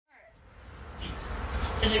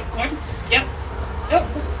Is it recording? Yep. Nope.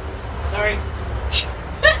 Sorry.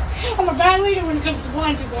 I'm a bad leader when it comes to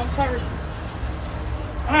blind people. I'm sorry.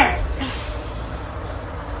 Alright.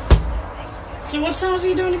 So what songs are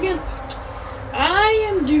you doing again?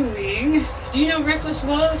 I am doing... Do you know Reckless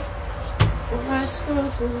Love? For I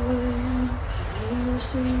spoke away, you were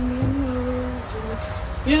singing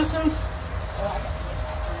over. You know that song?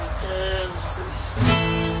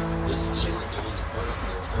 Let's see.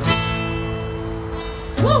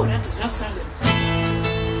 Whoa, that does not sound good.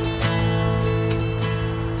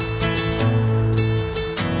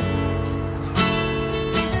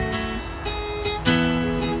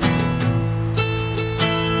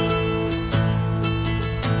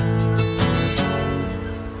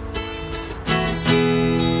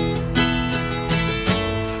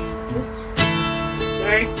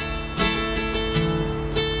 Sorry.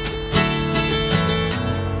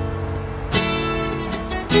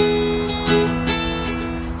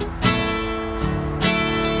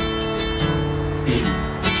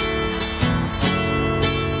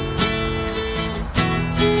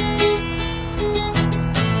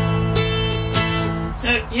 So,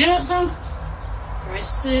 you know that song?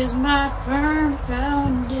 Christ is my firm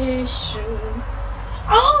foundation.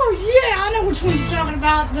 Oh, yeah, I know which one you're talking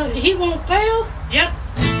about. The He Won't Fail? Yep.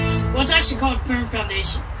 Well, it's actually called Firm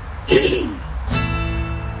Foundation. Let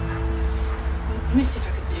me see if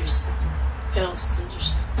I can do something else than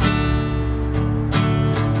just...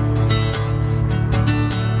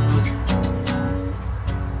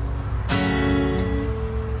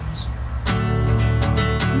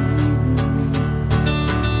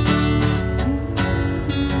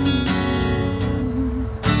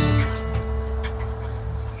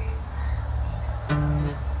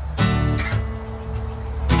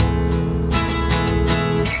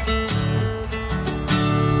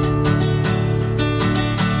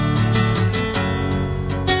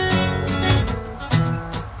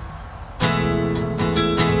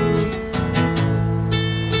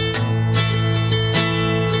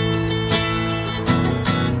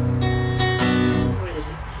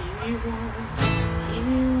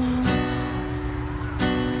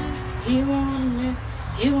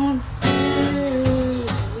 He won't fail.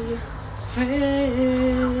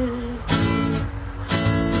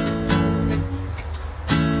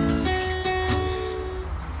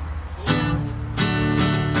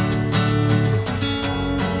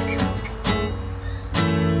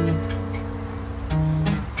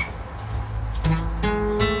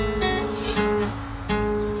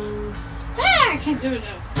 I can't do it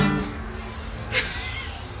now.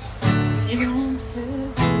 He won't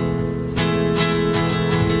fail.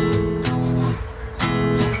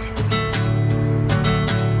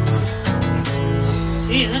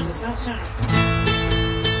 Jeez, that does not sound right.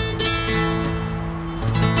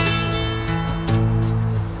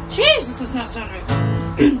 Jeez, that does not sound right.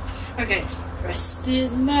 Okay. Rest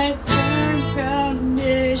is my firm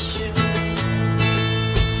foundation.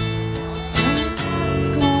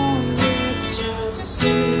 I'm gonna just do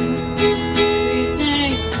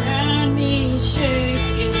everything around me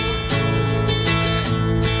shaking.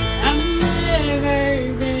 I've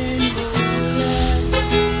never been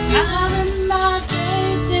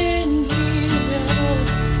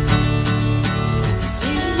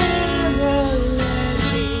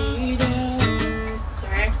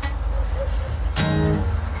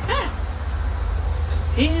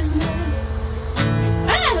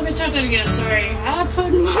let me start that again, sorry. I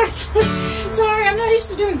put my... Sorry, I'm not used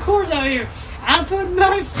to doing chords out here. I put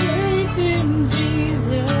my faith in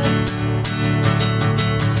Jesus.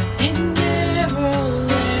 He never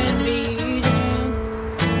let me down.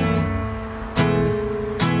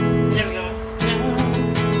 There we go.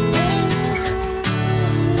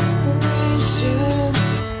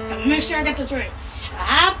 Now, make sure I got this right.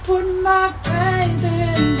 I put my faith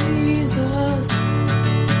in Jesus.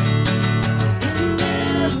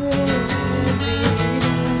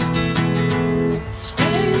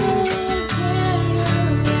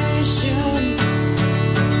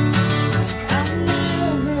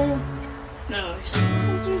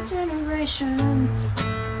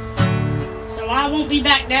 So I won't be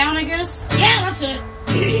back down, I guess? Yeah, that's it.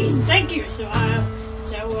 Thank you. So I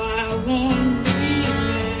won't be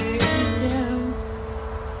back down.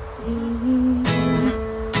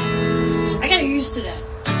 I gotta get used to that.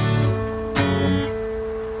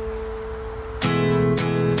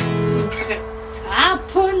 Okay. I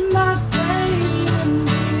put my faith in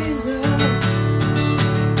Jesus.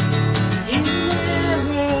 He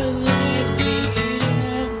never let me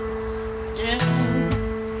down.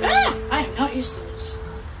 I am not used to this.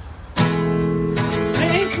 It's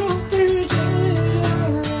faithful through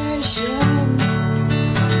generations.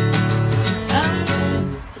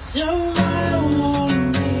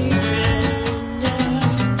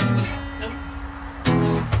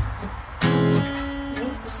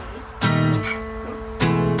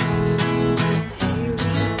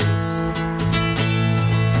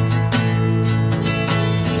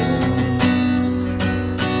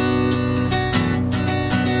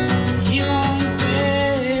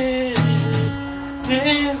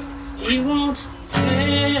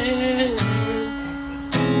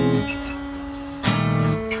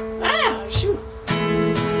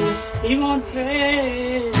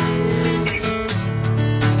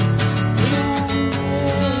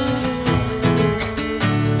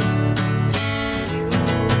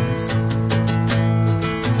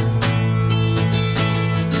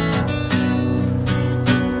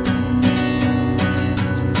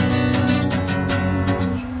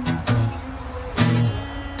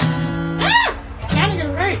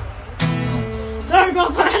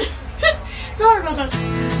 sorry about that.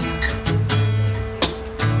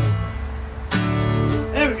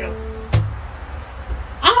 There we go.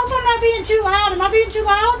 I hope I'm not being too loud. Am I being too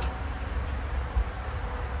loud?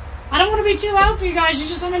 I don't want to be too loud for you guys. You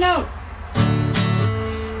just let me know.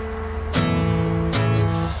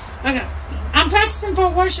 Okay. I'm practicing for a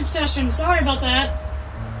worship session. Sorry about that.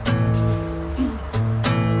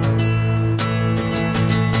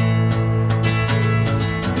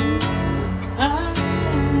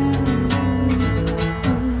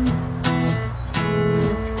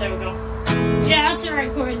 There we go. Yeah, that's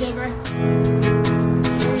alright, Corey Deborah.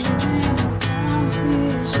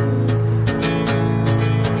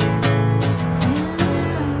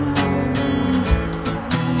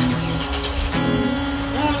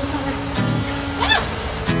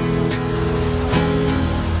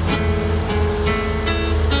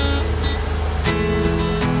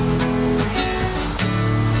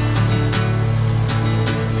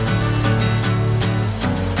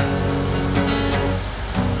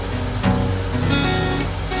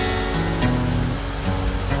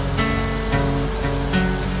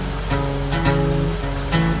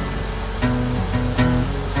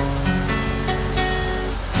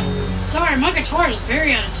 Sorry, my guitar is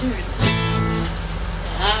very out of tune.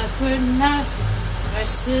 I put my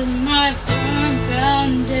Christ is my firm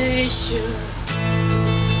foundation,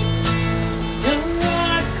 the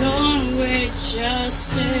rock on which I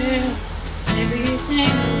stand.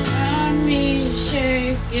 Everything around me is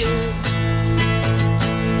shaking.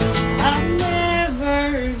 I've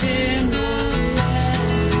never been more glad.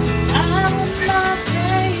 I was my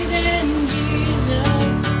faith in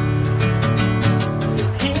Jesus.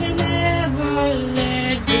 He never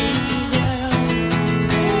let me down.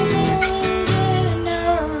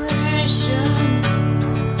 Generations,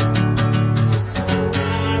 so I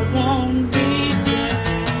won't be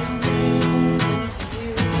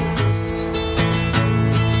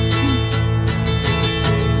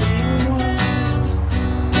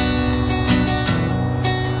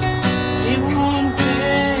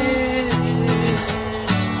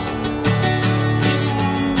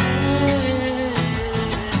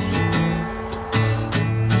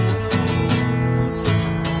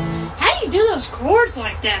chords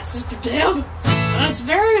like that, Sister Deb. It's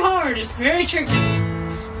very hard. It's very tricky.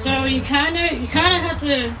 So you kind of have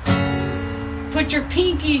to put your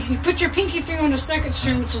pinky finger on the second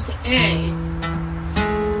string, which is the A,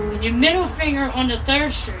 and your middle finger on the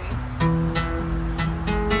third string,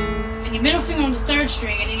 and your middle finger on the third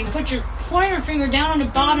string, and then you put your pointer finger down on the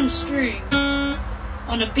bottom string,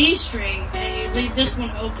 on the B string, and you leave this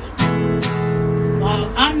one open.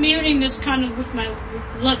 While I'm muting this kind of with my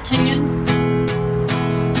left hand.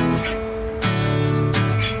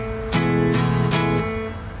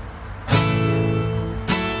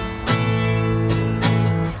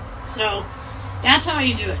 So, that's how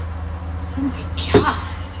you do it. Oh my god.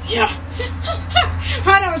 Yeah.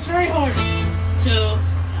 I know, it's very hard. So,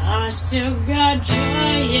 I still got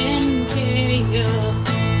joy in chaos.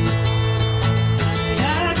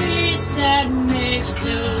 A peace that makes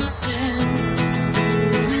no sense.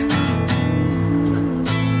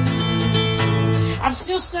 I'm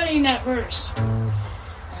still studying that verse.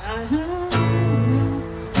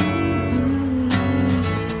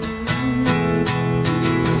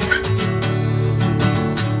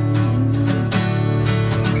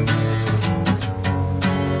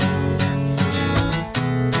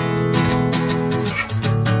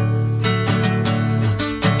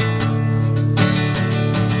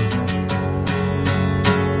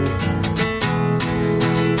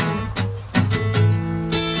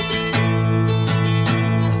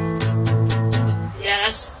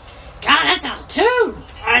 That's out of tune.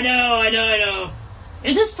 I know.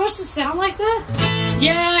 Is it supposed to sound like that?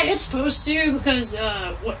 Yeah, it's supposed to, because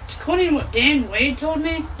according to what Daniel Wade told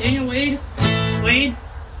me, the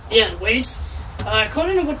Wades.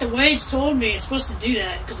 According to what the Wades told me, it's supposed to do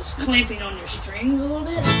that because it's clamping on your strings a little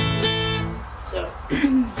bit. So,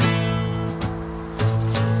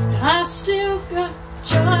 I still got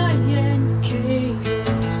joy and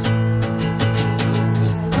chaos.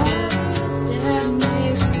 That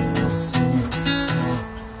makes no sense.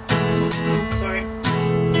 Sorry.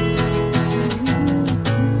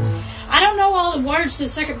 I don't know all the words to the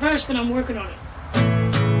second verse, but I'm working on it.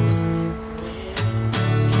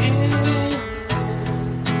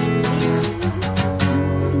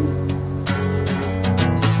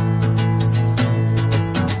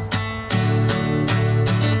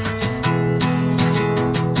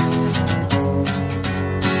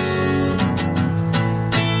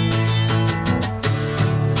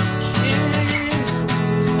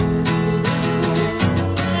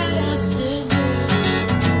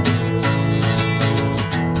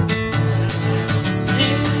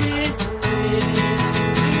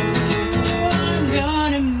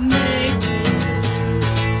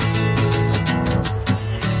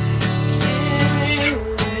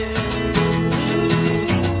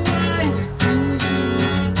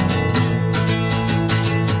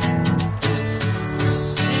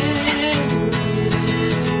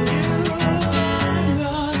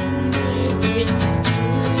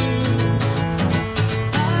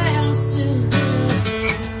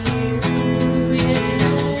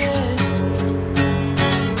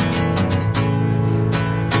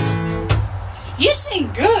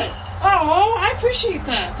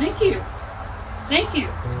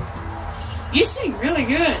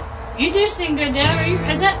 really good. You do sing good, Dad. Are you,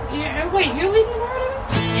 is that, wait, you're leading the part of it?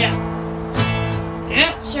 Yeah.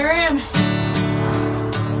 Yep, sure am.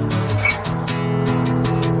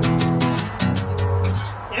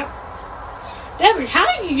 Yep. Debbie, how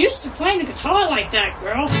did you used to play the guitar like that,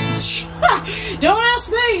 girl? Don't ask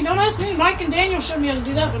me. Don't ask me. Mike and Daniel showed me how to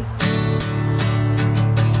do that one.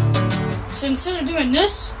 So instead of doing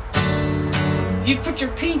this, you put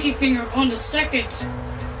your pinky finger on the second.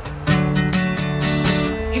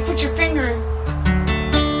 You put your finger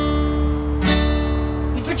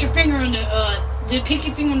on the pinky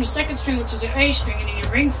finger on the second string, which is the A string, and then your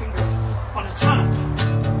ring finger on the top.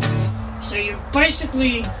 So you're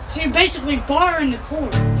basically barring the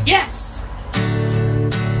chord. Yes.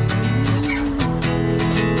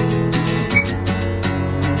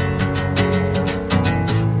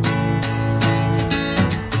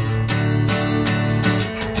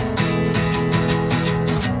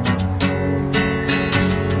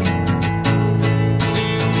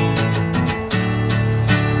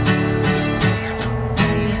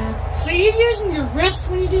 Using your wrist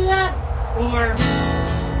when you do that, or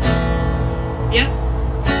yep,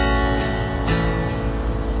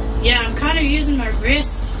 yeah, I'm kind of using my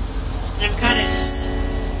wrist, and I'm kind of just,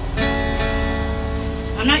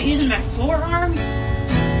 I'm not using my forearm,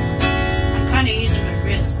 I'm kind of using my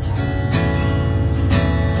wrist.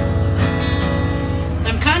 So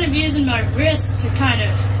I'm kind of using my wrist to kind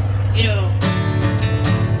of, you know,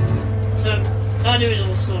 so I'll do it a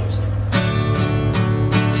little slower. So.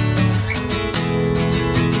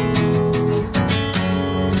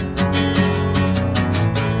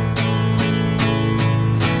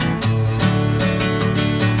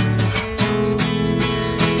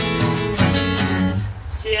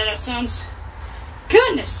 See how that sounds?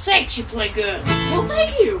 Goodness sakes, you play good. Well,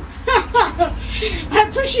 thank you. I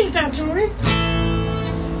appreciate that, Tori.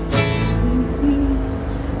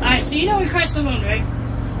 Alright, so you know we Christ alone, right?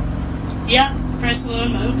 Yep, Christ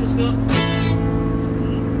alone, my hope is built.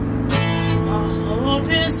 My hope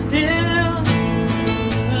is built,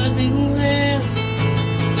 nothing less.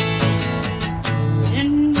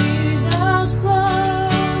 In Jesus'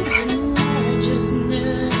 blood and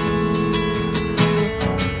righteousness.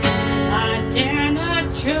 Dare not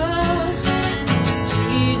trust the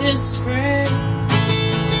sweetest friend,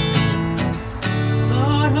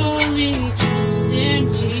 but only trust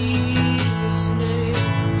in Jesus' name.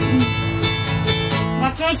 My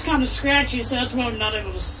throat's kind of scratchy, so that's why I'm not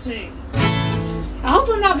able to sing. I hope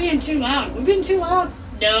I'm not being too loud. We're being too loud?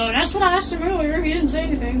 No, that's what I asked him earlier. He didn't say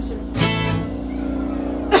anything, so.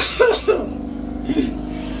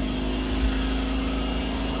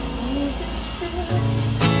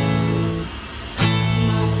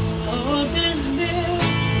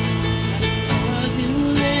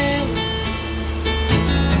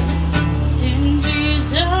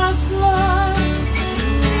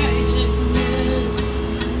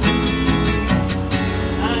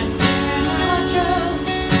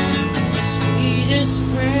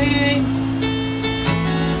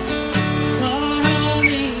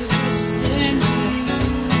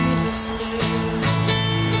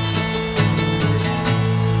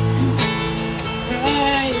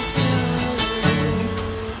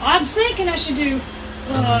 I'm thinking I should do,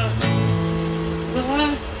 but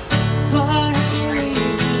only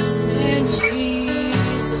just in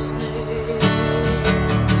Jesus' name.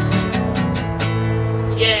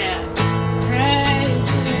 Yeah, praise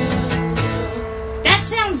the Lord. That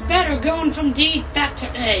sounds better going from D back to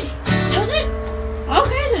A. Does it?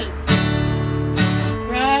 Okay then.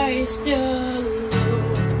 Praise the Lord.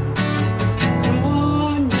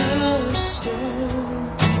 Cornerstone.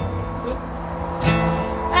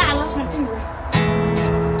 I lost my finger.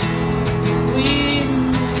 We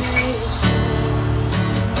may say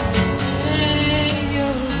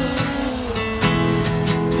your word.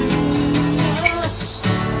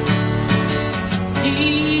 He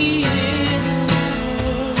is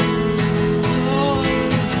Lord.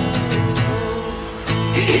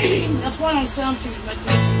 That's why I don't sound too good. My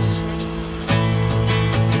throat's a little scratchy.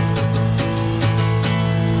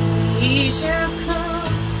 He shall come.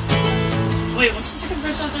 Wait, what's the second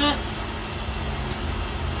verse after that?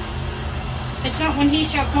 It's not when he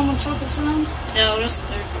shall come when trumpet sounds? No, that's the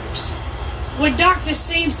third verse. When darkness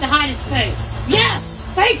seems to hide its face. Yes!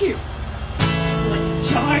 Thank you! When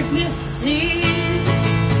darkness seems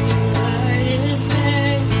to hide its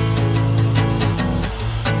face,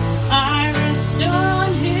 I rest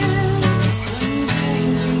on his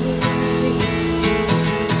unchanging grace.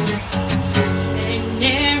 And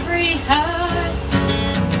every heart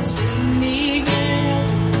soon be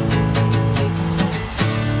healed.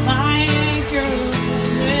 My anchor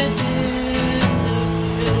was within the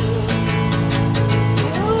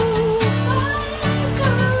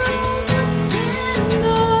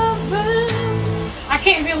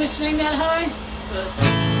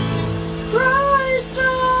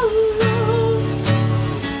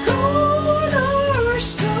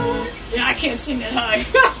sing that high.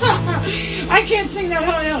 I can't sing that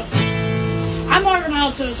high up. I'm more of an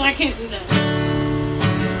alto, so I can't do that.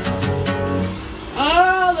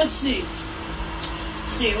 Let's see.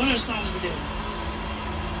 What other songs we do?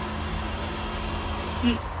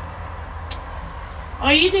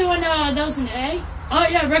 Are you doing those in A? Oh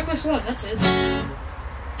yeah, Reckless Love, that's it.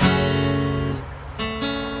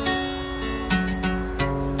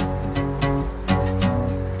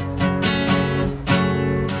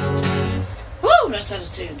 Woo, that's out of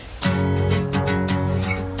tune.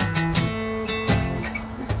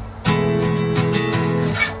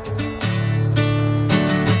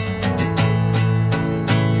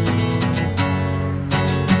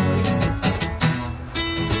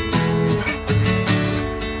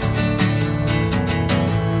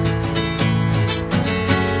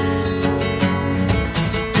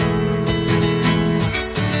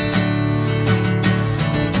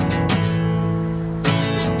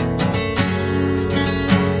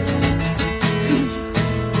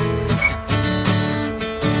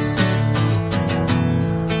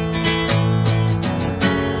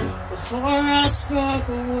 Before I spoke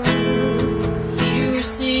a word, you were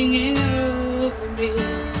singing over me.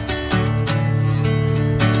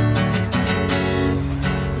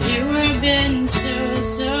 You have been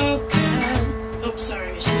so kind. Oh,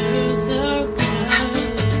 sorry, so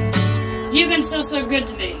kind. You've been so good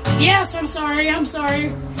to me. Yes, I'm sorry.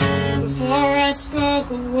 Before I spoke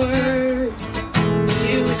a word,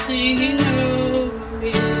 you were singing over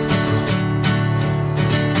me.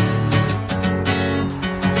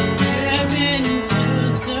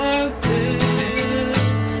 So good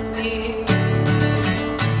to me.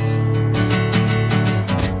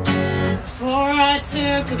 Before I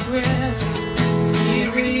took a breath,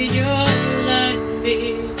 you breathed your life in me.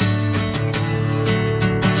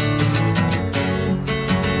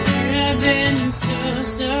 You've been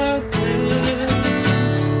so good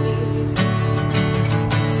to me.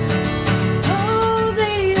 Oh,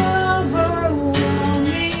 the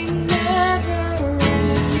overwhelming, never-ending,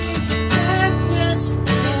 reckless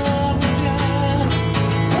love of God.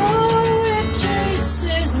 Oh, it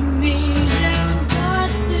chases me down, but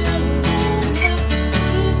still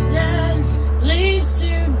that leads to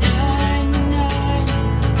 99.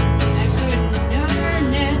 I couldn't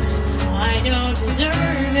earn it, I don't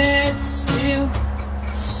deserve it. Still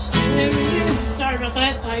you. Sorry about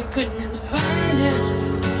that. I couldn't earn it,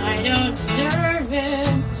 I don't deserve it.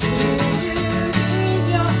 Still you give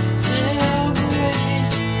yourself away.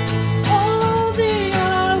 Oh, the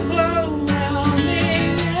overwhelming,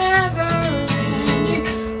 never-ending,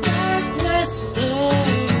 reckless love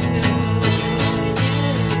of God.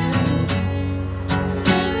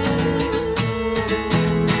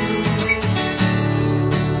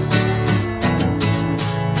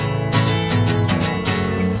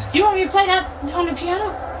 You want me to play that on the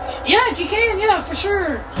piano? Yeah, if you can, yeah, for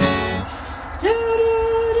sure.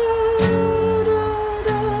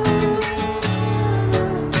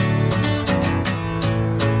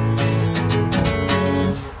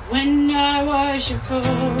 When I was your fool,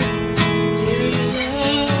 still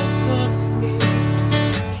love me.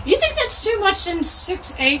 You think that's too much in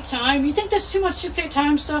 6/8 time? You think that's too much 6/8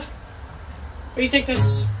 time stuff? Or you think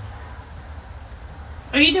that's...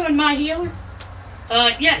 Are you doing My Healer?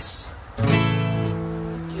 Yes.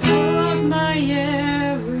 You're my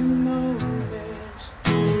every moment.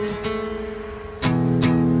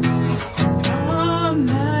 I'm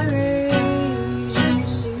my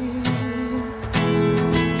agency.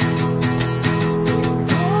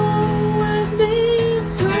 Go with me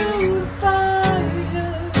through the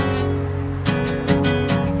fire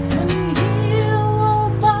and heal all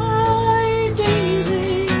my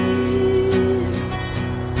disease.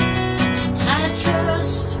 I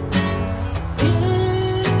trust in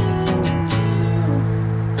you.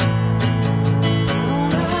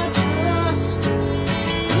 I trust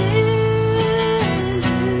in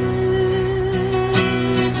you.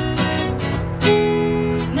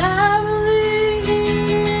 And I believe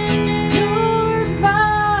you're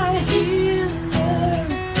my healer.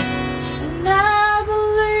 And I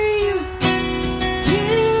believe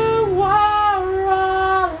you are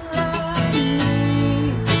all I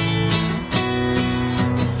need.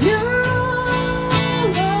 You're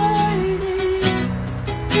all I need.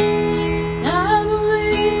 I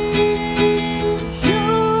believe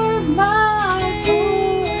you're my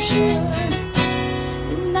portion.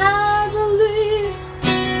 And I believe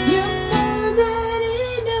you're more than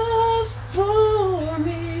enough for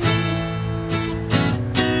me.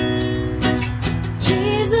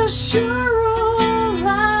 Jesus, you're all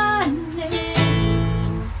I need.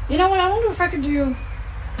 You know what? I wonder if I could do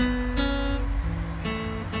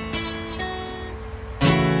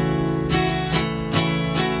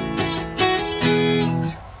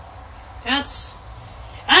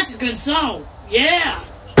That's a good song. Yeah.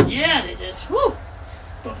 Yeah, it is. Woo.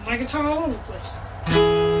 But my guitar all over the place.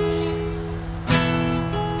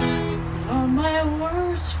 All my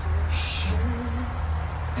words for sure.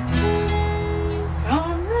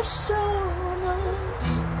 Come restore us.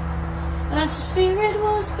 As the Spirit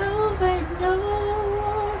was moving over the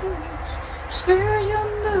waters. Spirit, you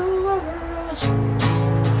move over us.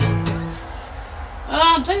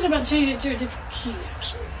 I'm thinking about changing it to a different key,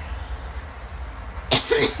 actually.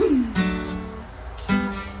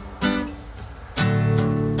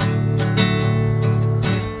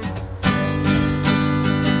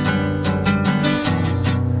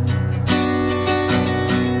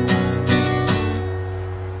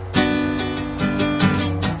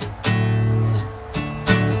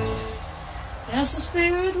 As the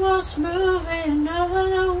Spirit was moving over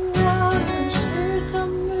the water, Spirit,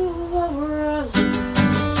 come move over us.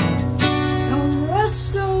 Come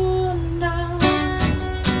rest on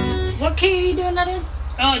us. What key are you doing that in?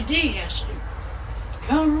 Oh, D, actually.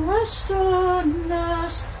 Come rest on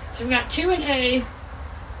us. So we got 2 in A.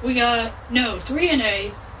 We got, 3 in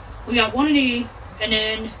A. We got 1 in E. And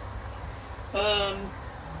then,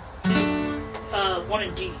 1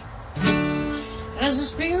 in D. As the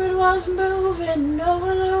Spirit was moving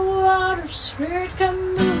over the water, Spirit,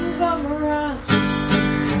 come move over us.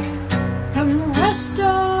 Come rest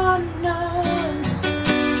on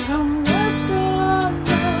us. Come rest on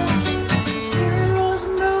us. Spirit was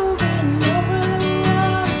moving over the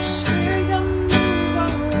water, Spirit, come move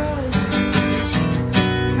over us.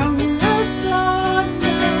 Come rest on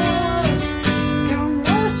us. Come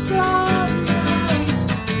rest on us.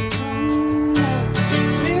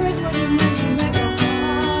 Spirit, when you move, you make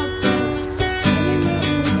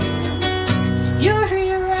You're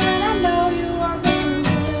here and I know you are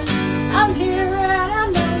moving. I'm here and I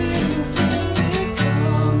know you feel it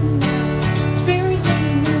come now. Spirit, when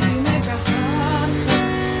you move, you make a heart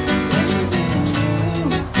beat.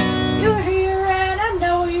 You're here and I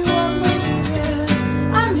know you are moving.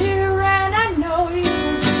 I'm here and I know you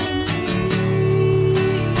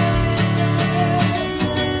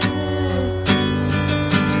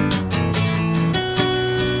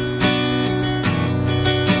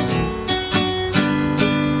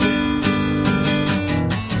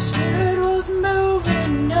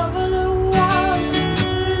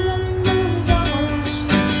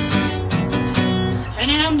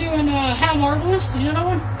How Marvelous, you know that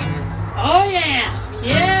one? Oh yeah,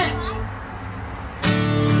 yeah.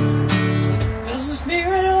 As the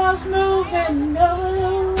Spirit was moving over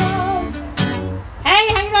the road. Hey,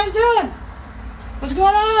 how you guys doing? What's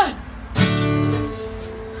going on?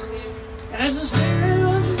 As the Spirit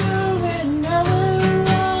was moving over the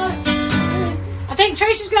road. I think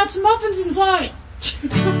Tracy's got some muffins inside.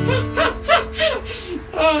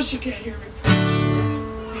 Oh, she can't hear me.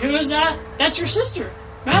 Who is that? That's your sister,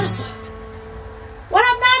 Madison. What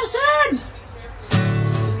up, Madison?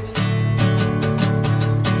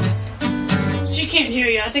 She can't hear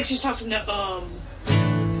you. I think she's talking to,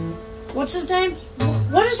 what's his name?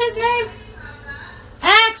 What is his name?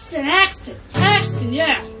 Axton,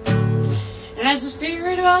 yeah. As the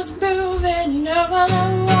Spirit was moving over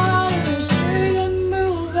the waters, Spirit,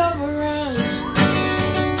 move over us.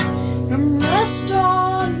 Come rest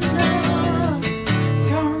on us.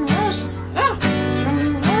 Come rest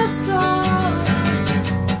on us.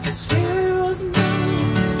 Spirit was moving.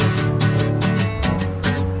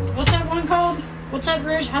 What's that one called? What's that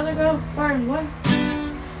bridge? How's it go? Fire and wind?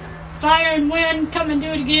 Fire and wind, come and do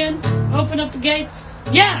it again. Open up the gates.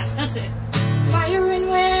 Yeah, that's it. Fire and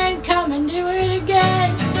wind, come and do it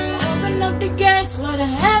again. Open up the gates, let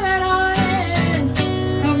heaven on in.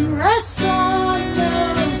 Come rest on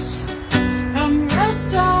us. Come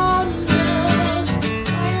rest on us.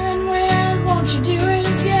 Fire and wind, won't you do it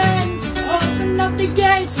again? Open up the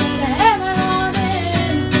gates, let heaven on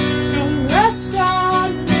in. Come rest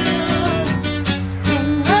on us.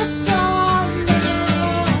 Come rest on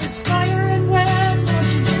us. Fire and wind,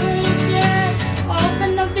 won't you do it again?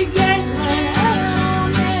 Open up the gates, let heaven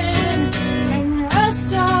on in. Come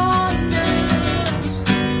rest on us.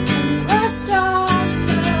 Come rest on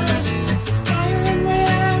us. Fire and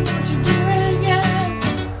wind, won't you do it again?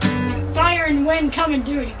 Fire and wind, come and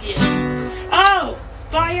do it again. Oh!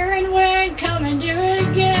 Fire and wind, come and do it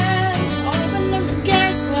again. Open up the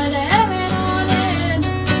gates, let heaven on in.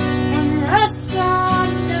 Come rest on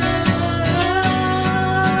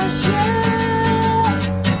us, yeah.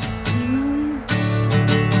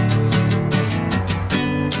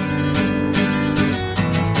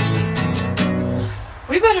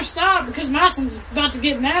 We better stop because Madison's about to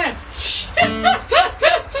get mad.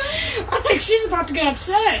 I think she's about to get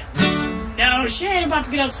upset. No, she ain't about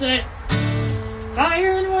to get upset.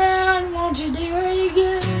 Fire and wind, won't you do it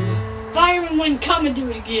again? Fire and wind, come and do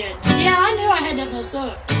it again. Yeah, I knew I had that messed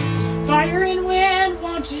up. Fire and wind,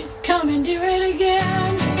 won't you come and do it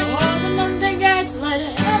again? Open up the gates, let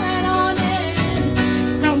it heaven on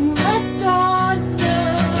in. Come rest on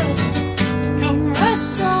us. Come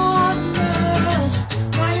rest on us.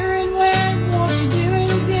 Fire and wind, won't you do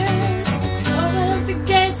it again? Open up the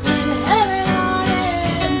gates, let it heaven on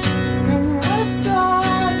in. Come rest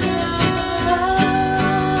on us.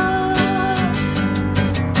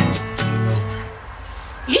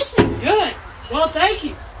 You sing good. Well, thank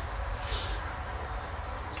you.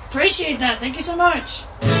 Appreciate that. Thank you so much.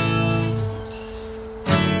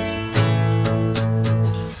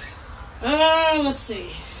 Let's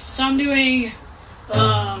see. So I'm doing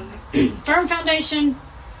Firm Foundation,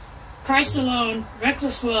 Christ Alone,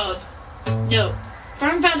 Reckless Love. No.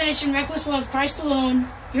 Firm Foundation, Reckless Love, Christ Alone,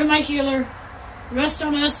 You're My Healer, Rest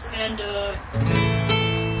on Us, and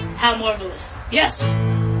How Marvelous. Yes.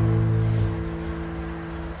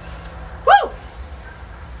 Woo!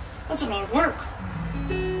 That's a lot of work.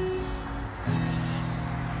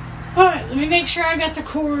 Alright, let me make sure I got the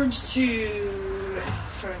chords to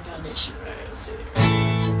Firm Foundation. Right, let's see.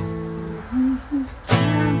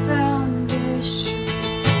 Firm Foundation.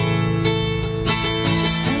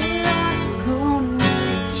 I'm gonna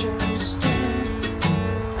just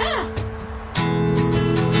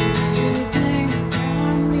everything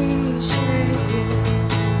around me shaking.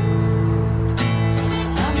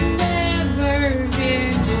 I've never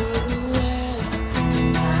been to let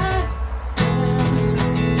my friends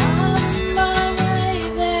on my way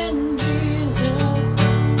then Jesus.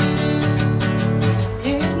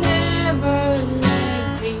 You never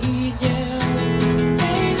let me down.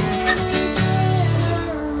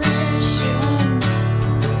 Generations, so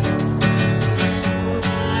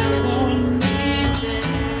I won't need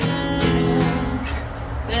them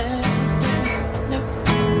down. No,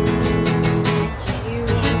 he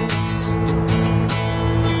wants.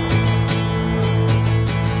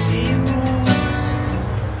 He wants.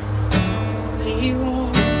 He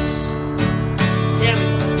wants. There we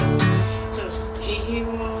go. So it's he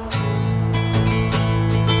wants.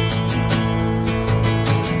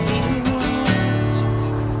 He wants. He wants it.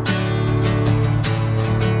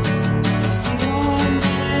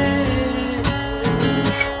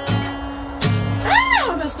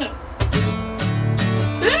 Ah, I messed up.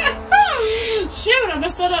 Shoot, I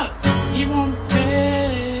messed that up. He won't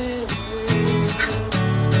pay.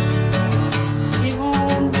 He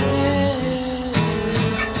won't pay.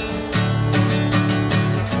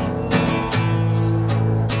 He wants.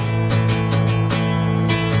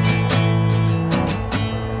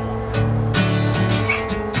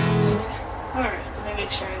 Alright, let me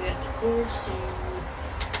make sure I got the chords to.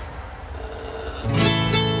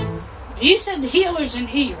 You said healers in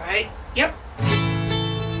E, right? Yep.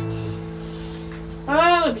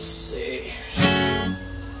 Let me see.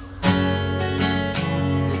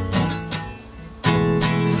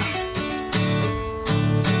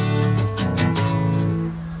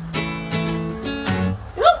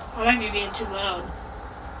 Oop, I might be being too loud.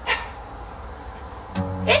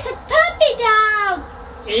 It's a puppy dog!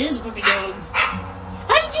 It is a puppy dog.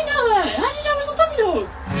 How did you know that? How did you know it was a puppy dog?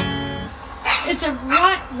 It's a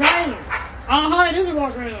Rottweiler. Uh-huh, it is a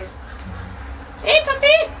Rottweiler. Hey,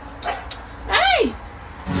 puppy! Hey!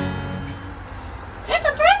 Hey,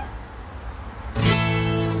 puppy!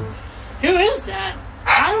 Who is that?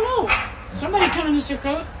 I don't know. Somebody come in the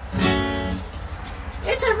sucoat.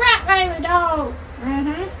 It's a Rottweiler dog.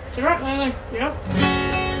 Mm-hmm. It's a Rottweiler. Yep.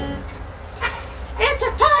 It's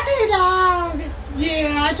a puppy dog.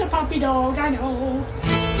 Yeah, it's a puppy dog. I know.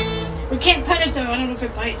 We can't pet it though. I don't know if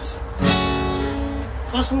it bites.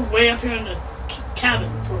 Plus, we're way up here in the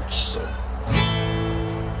cabin porch, so.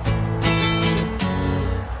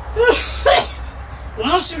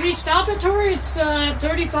 Well, should we stop it, Tori? It's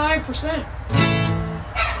 35%.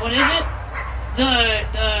 What is it? The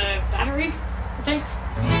battery, I think.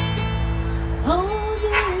 Oh,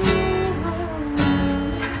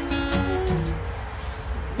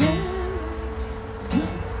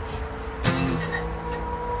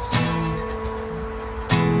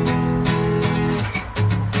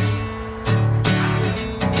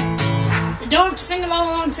 the dog singing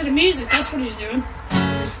along to the music. That's what he's doing.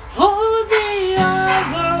 Oh, the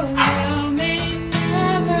overwhelming,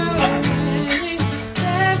 never-ending,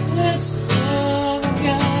 reckless love of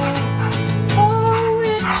God. Oh,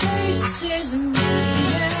 it chases me,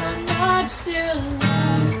 and not still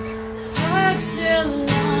long, fight still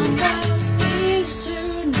long, but leaves to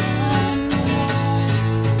none.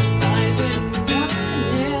 I've been done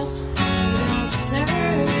it,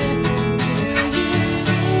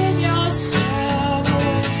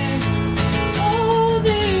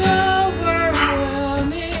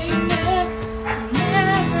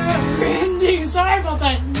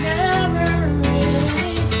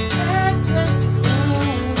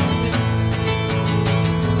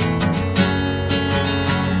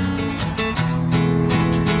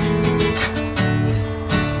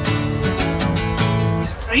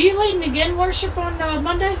 worship on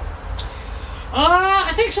Monday?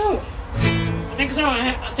 I think so.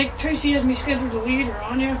 I think Tracy has me scheduled to lead, or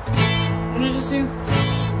Anya. One of the two.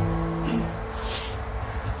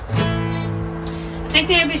 I think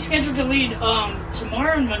they have me scheduled to lead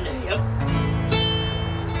tomorrow and Monday. Yep.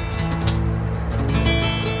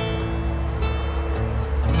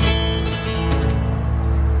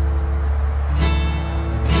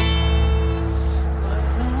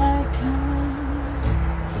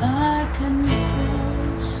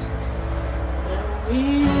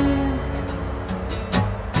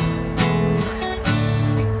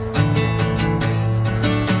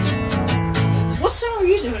 What song are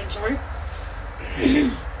you doing, Tori?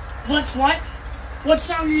 What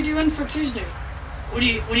song are you doing for Tuesday? What are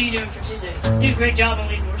you doing for Tuesday? You did a great job on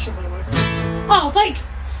leading worship, by the way. Oh, thank you.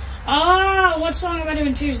 What song am I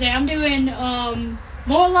doing Tuesday? I'm doing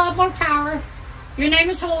More Love, More Power. Your Name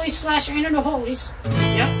is Holy / Enter the Holies.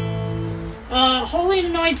 Yep. Holy and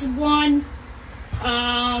Anointed One.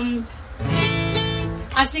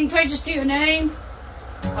 I sing praises to your name.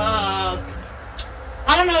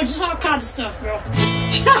 I don't know, just all kinds of stuff, girl.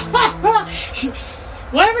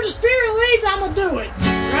 Whatever the Spirit leads, I'm gonna do it.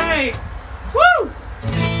 Right. Woo!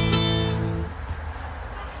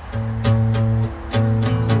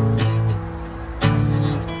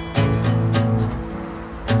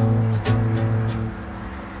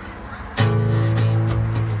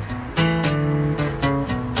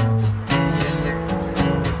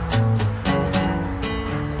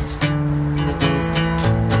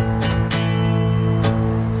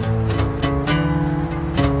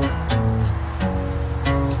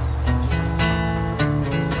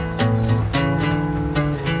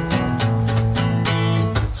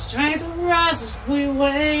 We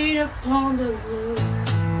wait upon the Lord,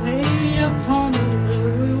 wait upon the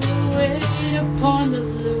Lord, we will wait upon the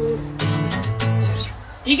Lord.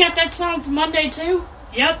 You got that song for Monday too?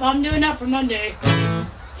 Yep, I'm doing that for Monday.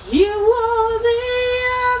 You are the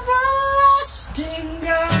everlasting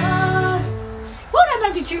God. Well, that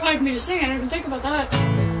might be too hard for me to sing, I didn't even think about that.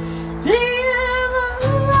 The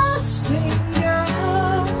everlasting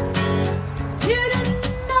God, you did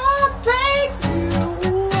not think you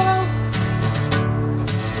were.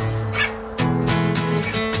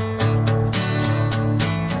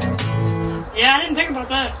 Yeah, I didn't think about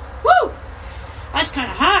that. Woo! That's kind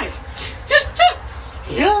of high.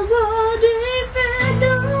 You're the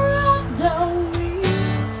defender of the weak.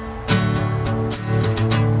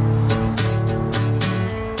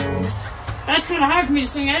 That's kind of high for me to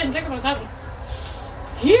sing. I didn't think about that one.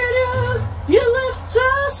 You lift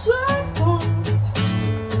us up.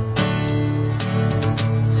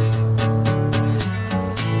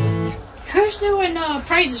 Who's doing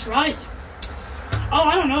Praises Rise? Oh,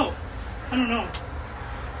 I don't know.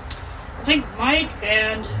 I think Mike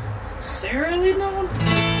and Sarah lead that one.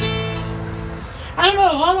 I don't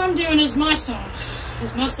know. All I'm doing is my songs.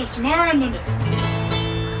 It's my stuff tomorrow and Monday.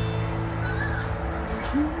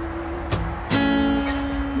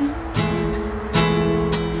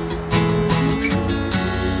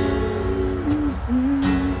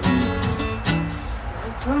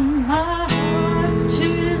 From my heart to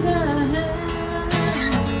the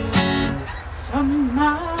heavens, from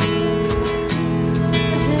my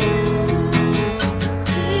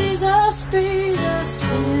be the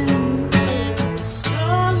sin. It's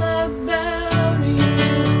all about you.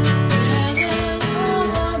 Yes, it's all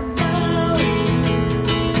about you.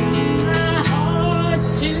 My heart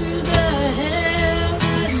to the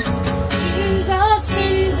heavens. Jesus be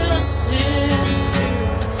the center.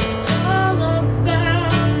 It's all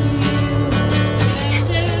about you. Yes,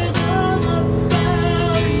 it's all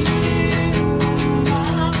about you.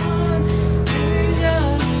 My heart to the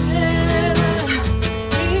heavens.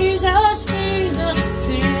 Jesus be the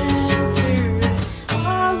center,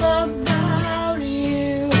 all about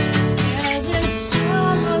you, yes, it's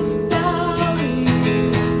all about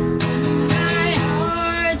you. My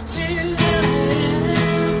heart to the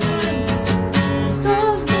heavens,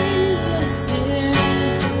 does be the center,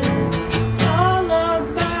 it's all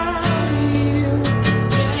about you,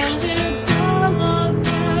 yes, it's all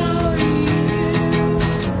about you.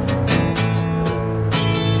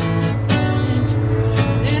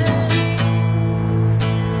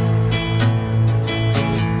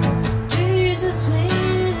 Jesus made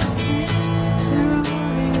the center of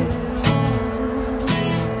you.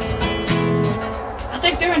 I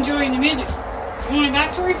think they're enjoying the music. You want it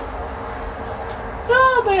back, Tori?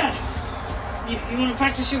 Oh, man. You want to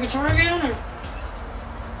practice your guitar again? Or?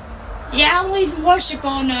 Yeah, I'm leading worship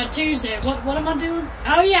on Tuesday. What am I doing?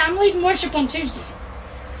 Oh, yeah, I'm leading worship on Tuesday.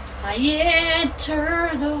 I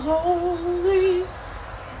enter the holy.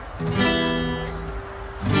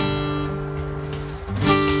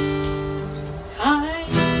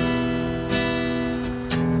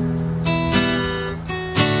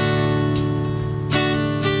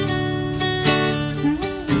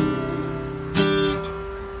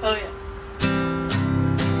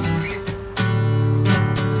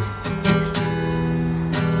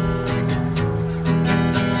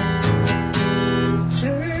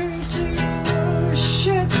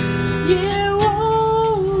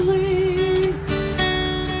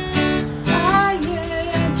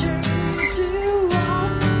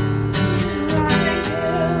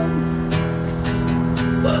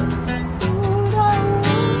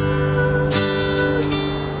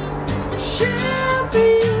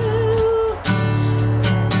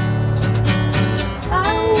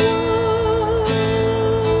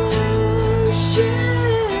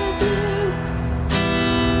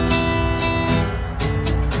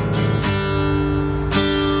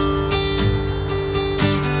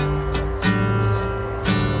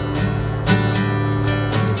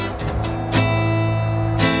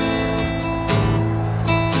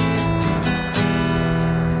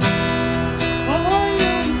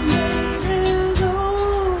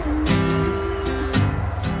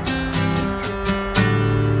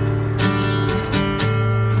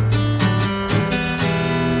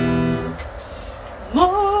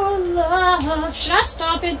 Should I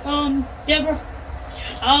stop it, Deborah?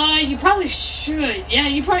 You probably should. Yeah,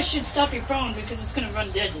 you probably should stop your phone because it's gonna run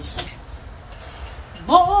dead in a second.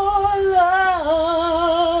 More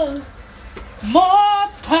love, more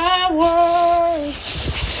power,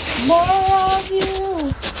 more of you.